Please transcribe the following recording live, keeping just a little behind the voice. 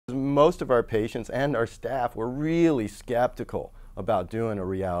most of our patients and our staff were really skeptical about doing a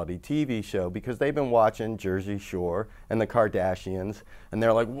reality TV show because they've been watching Jersey Shore and the Kardashians, and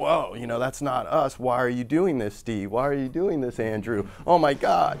they're like, whoa, you know, that's not us. Why are you doing this, Steve? Why are you doing this, Andrew? Oh my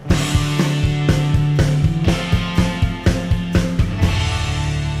God.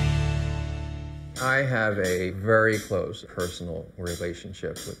 I have a very close personal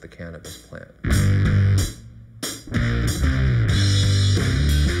relationship with the cannabis plant.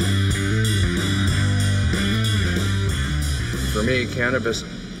 For me, cannabis,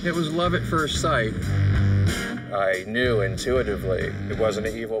 it was love at first sight. I knew intuitively it wasn't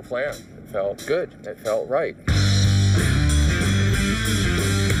an evil plant. It felt good. It felt right.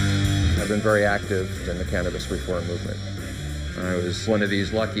 I've been very active in the cannabis reform movement. I was one of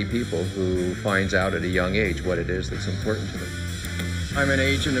these lucky people who finds out at a young age what it is that's important to them. I'm an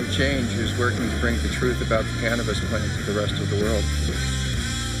agent of change who's working to bring the truth about the cannabis plant to the rest of the world.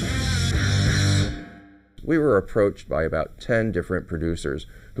 We were approached by about 10 different producers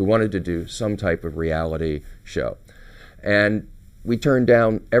who wanted to do some type of reality show. And we turned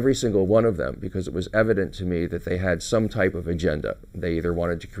down every single one of them because it was evident to me that they had some type of agenda. They either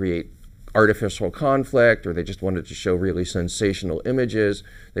wanted to create artificial conflict, or they just wanted to show really sensational images.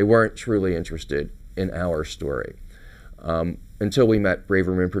 They weren't truly interested in our story. Until we met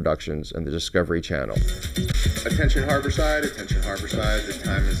Braverman Productions and the Discovery Channel. Attention Harborside, attention Harborside. The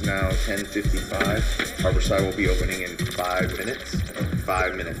time is now 10:55. Harborside will be opening in 5 minutes.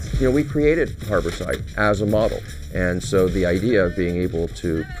 5 minutes. You know, we created Harborside as a model. And so the idea of being able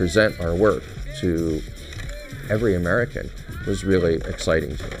to present our work to every American was really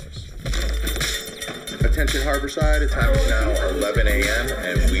exciting to us. Attention Harborside, the time is now 11 a.m.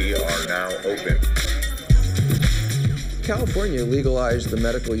 and we are now open. California legalized the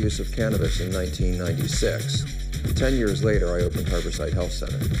medical use of cannabis in 1996. 10 years later, I opened Harborside Health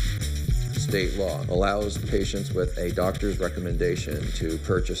Center. State law allows patients with a doctor's recommendation to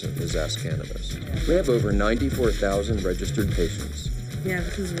purchase and possess cannabis. We have over 94,000 registered patients. Yeah,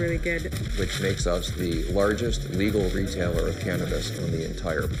 this is really good. Which makes us the largest legal retailer of cannabis on the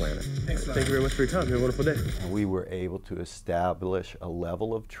entire planet. Excellent. Thank you very much for your time. Have a wonderful day. We were able to establish a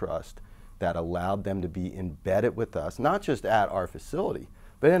level of trust that allowed them to be embedded with us, not just at our facility,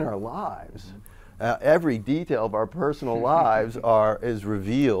 but in our lives. Every detail of our personal lives is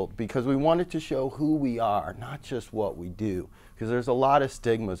revealed because we wanted to show who we are, not just what we do. Because there's a lot of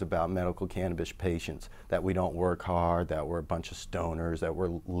stigmas about medical cannabis patients, that we don't work hard, that we're a bunch of stoners, that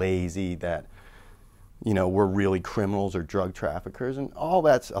we're lazy, that, you know, we're really criminals or drug traffickers, and all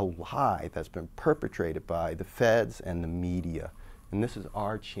that's a lie that's been perpetrated by the feds and the media. And this is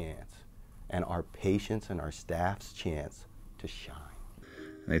our chance, and our patients and our staff's chance to shine.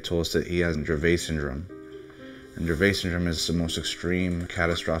 They told us that he has Dravet syndrome. And Dravet syndrome is the most extreme,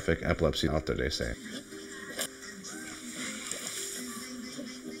 catastrophic epilepsy out there, they say.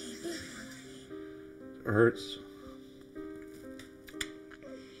 It hurts.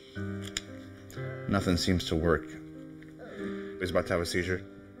 Nothing seems to work. He's about to have a seizure.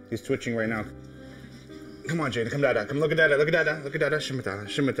 He's twitching right now. Come on, Jaden, come dada. Come look at dada, look at dada, look at dada. Shimatara,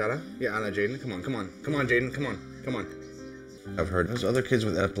 shimatara. Yeah, Anna, Jaden, come on, come on. Come on, Jaden, come on, come on. I've heard there's other kids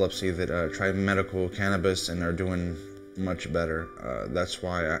with epilepsy that try medical cannabis and are doing much better. That's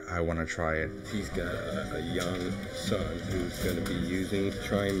why I want to try it. He's got a young son who's going to be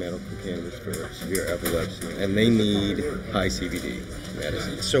trying medical cannabis for severe epilepsy, and they need high CBD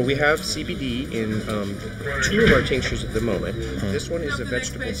medicine. So we have CBD in 2 of our tinctures at the moment. This one is a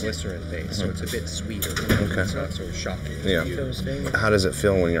vegetable glycerin base, so it's a bit sweeter. Okay. It's not so shocking. Yeah. How does it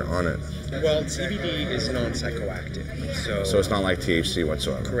feel when you're on it? Well, CBD is non-psychoactive, so it's not like THC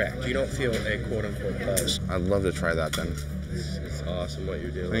whatsoever. Correct. You don't feel a quote-unquote buzz. I'd love to try that then. It's awesome what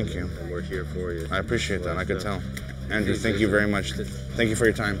you're doing. Thank you. And we're here for you. I appreciate that. I could tell. Andrew, thank you very much. Thank you for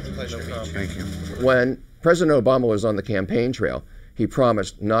your time. Pleasure to meet you. Thank you. When President Obama was on the campaign trail, he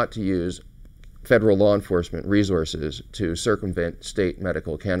promised not to use federal law enforcement resources to circumvent state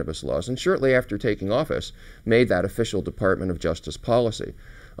medical cannabis laws, and shortly after taking office, made that official Department of Justice policy.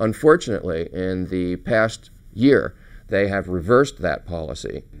 Unfortunately, in the past year, they have reversed that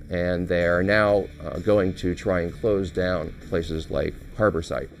policy, and they are now going to try and close down places like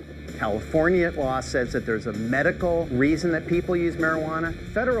Harborside. California law says that there's a medical reason that people use marijuana.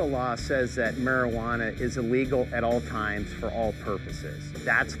 Federal law says that marijuana is illegal at all times for all purposes.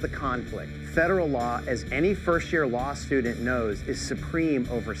 That's the conflict. Federal law, as any first-year law student knows, is supreme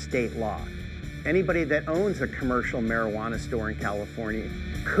over state law. Anybody that owns a commercial marijuana store in California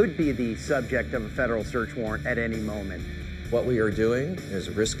could be the subject of a federal search warrant at any moment. What we are doing is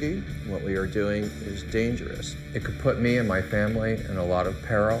risky. What we are doing is dangerous. It could put me and my family in a lot of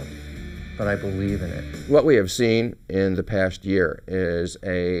peril. but I believe in it. What we have seen in the past year is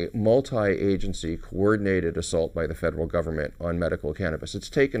a multi-agency coordinated assault by the federal government on medical cannabis. It's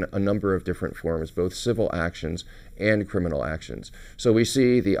taken a number of different forms, both civil actions and criminal actions. So we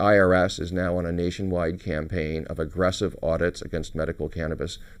see the IRS is now on a nationwide campaign of aggressive audits against medical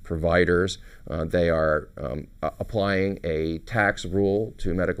cannabis providers. They are applying a tax rule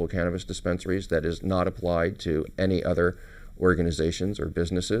to medical cannabis dispensaries that is not applied to any other organizations or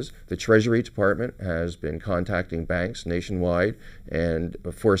businesses. The Treasury Department has been contacting banks nationwide and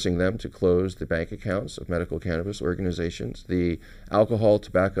forcing them to close the bank accounts of medical cannabis organizations. The Alcohol,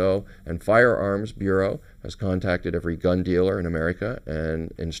 Tobacco, and Firearms Bureau has contacted every gun dealer in America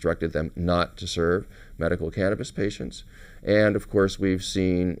and instructed them not to serve medical cannabis patients. And of course, we've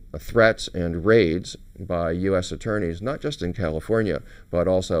seen threats and raids by U.S. attorneys, not just in California, but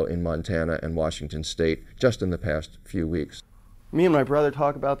also in Montana and Washington State, just in the past few weeks. Me and my brother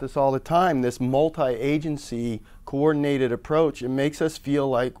talk about this all the time, this multi-agency coordinated approach. It makes us feel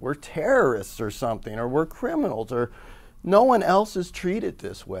like we're terrorists or something, or we're criminals, or no one else is treated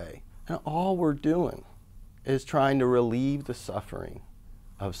this way. And all we're doing is trying to relieve the suffering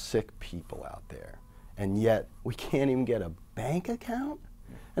of sick people out there. And yet we can't even get a bank account?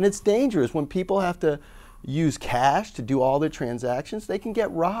 And it's dangerous when people have to use cash to do all their transactions. They can get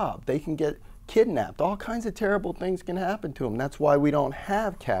robbed, they can get kidnapped, all kinds of terrible things can happen to them. That's why we don't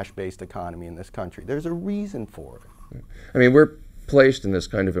have cash-based economy in this country. There's a reason for it. I mean, we're placed in this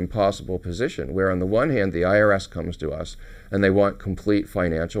kind of impossible position where on the one hand the IRS comes to us and they want complete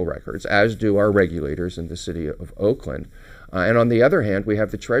financial records, as do our regulators in the city of Oakland. And on the other hand, we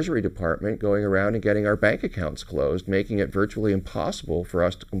have the Treasury Department going around and getting our bank accounts closed, making it virtually impossible for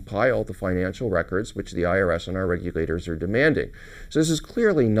us to compile the financial records which the IRS and our regulators are demanding. So this is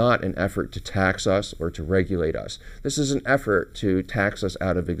clearly not an effort to tax us or to regulate us. This is an effort to tax us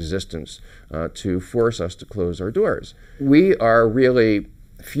out of existence, to force us to close our doors. We are really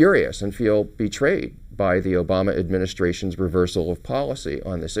furious and feel betrayed by the Obama administration's reversal of policy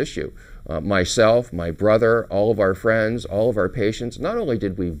on this issue. Myself, my brother, all of our friends, all of our patients, not only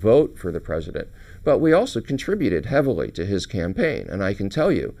did we vote for the president, but we also contributed heavily to his campaign. And I can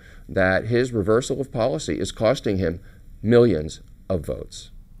tell you that his reversal of policy is costing him millions of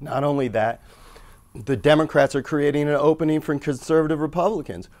votes. Not only that, the Democrats are creating an opening for conservative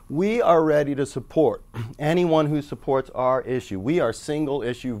Republicans. We are ready to support anyone who supports our issue. We are single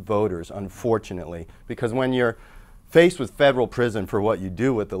issue voters, unfortunately, because when you're faced with federal prison for what you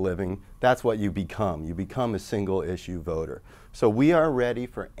do with a living, that's what you become. You become a single issue voter. So we are ready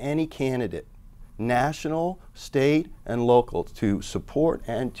for any candidate, national, state, and local, to support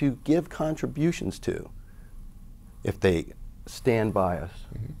and to give contributions to if they stand by us.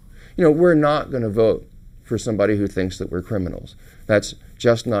 Mm-hmm. You know, we're not going to vote for somebody who thinks that we're criminals. That's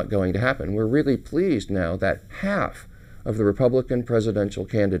just not going to happen. We're really pleased now that half of the Republican presidential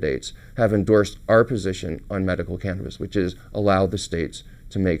candidates have endorsed our position on medical cannabis, which is allow the states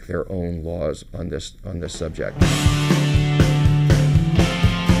to make their own laws on this subject.